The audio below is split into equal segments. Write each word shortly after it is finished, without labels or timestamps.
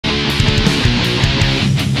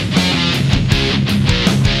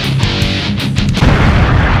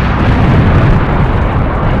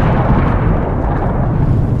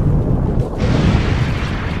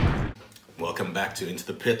to Into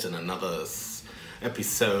the Pit and another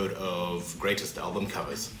episode of Greatest Album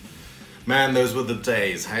Covers. Man, those were the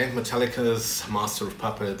days, hey? Metallica's Master of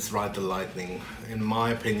Puppets, Ride the Lightning, in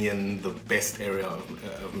my opinion, the best area of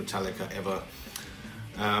Metallica ever.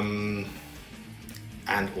 And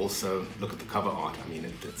also, look at the cover art. I mean,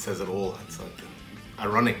 it says it all. It's like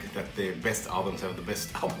ironic that their best albums have the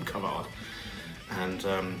best album cover art. And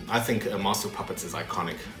I think Master of Puppets is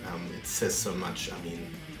iconic. It says so much. I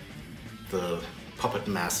mean, the puppet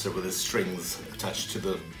master with his strings attached to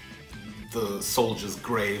the soldiers'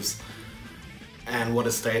 graves. And what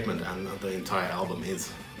a statement. And the entire album is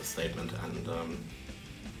a statement. And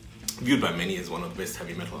viewed by many as one of the best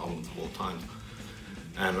heavy metal albums of all time.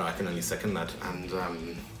 And I can only second that. And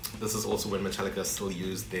this is also when Metallica still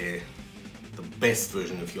used the best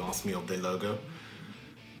version, if you ask me, of their logo.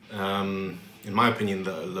 In my opinion,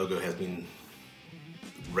 the logo has been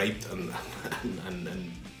raped and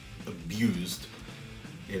abused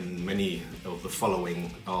in many of the following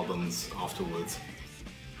albums afterwards.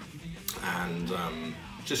 And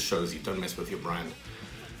just shows you don't mess with your brand.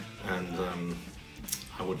 And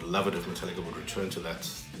I would love it if Metallica would return to that,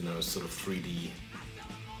 you know, sort of 3D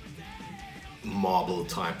marble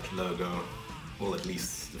type logo. Well, at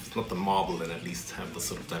least if it's not the marble, then at least have the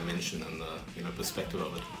sort of dimension and the perspective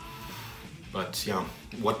of it. But yeah,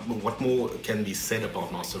 what more can be said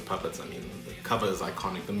about Master of Puppets? I mean, the cover is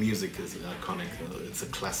iconic, the music is iconic, it's a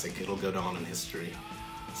classic, it'll go down in history.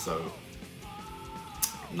 So,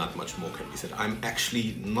 not much more can be said. I'm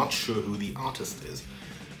actually not sure who the artist is.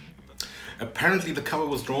 Apparently the cover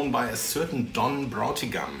was drawn by a certain Don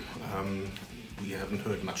Brautigam. We haven't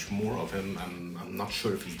heard much more of him. I'm not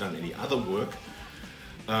sure if he's done any other work.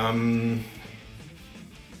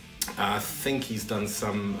 I think he's done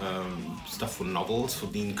some stuff for novels for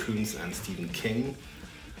Dean Koontz and Stephen King.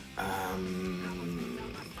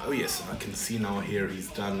 Oh yes, I can see now here he's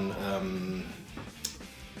done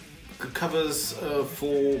covers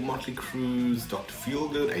for Motley Crue's Dr.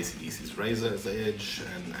 Feelgood, AC/DC's Razor's Edge,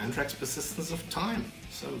 and Anthrax's Persistence of Time.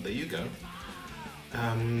 So there you go.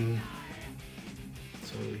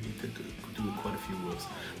 So he could do quite a few works.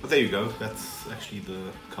 But there you go, that's actually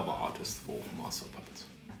the cover artist for Master of Puppets.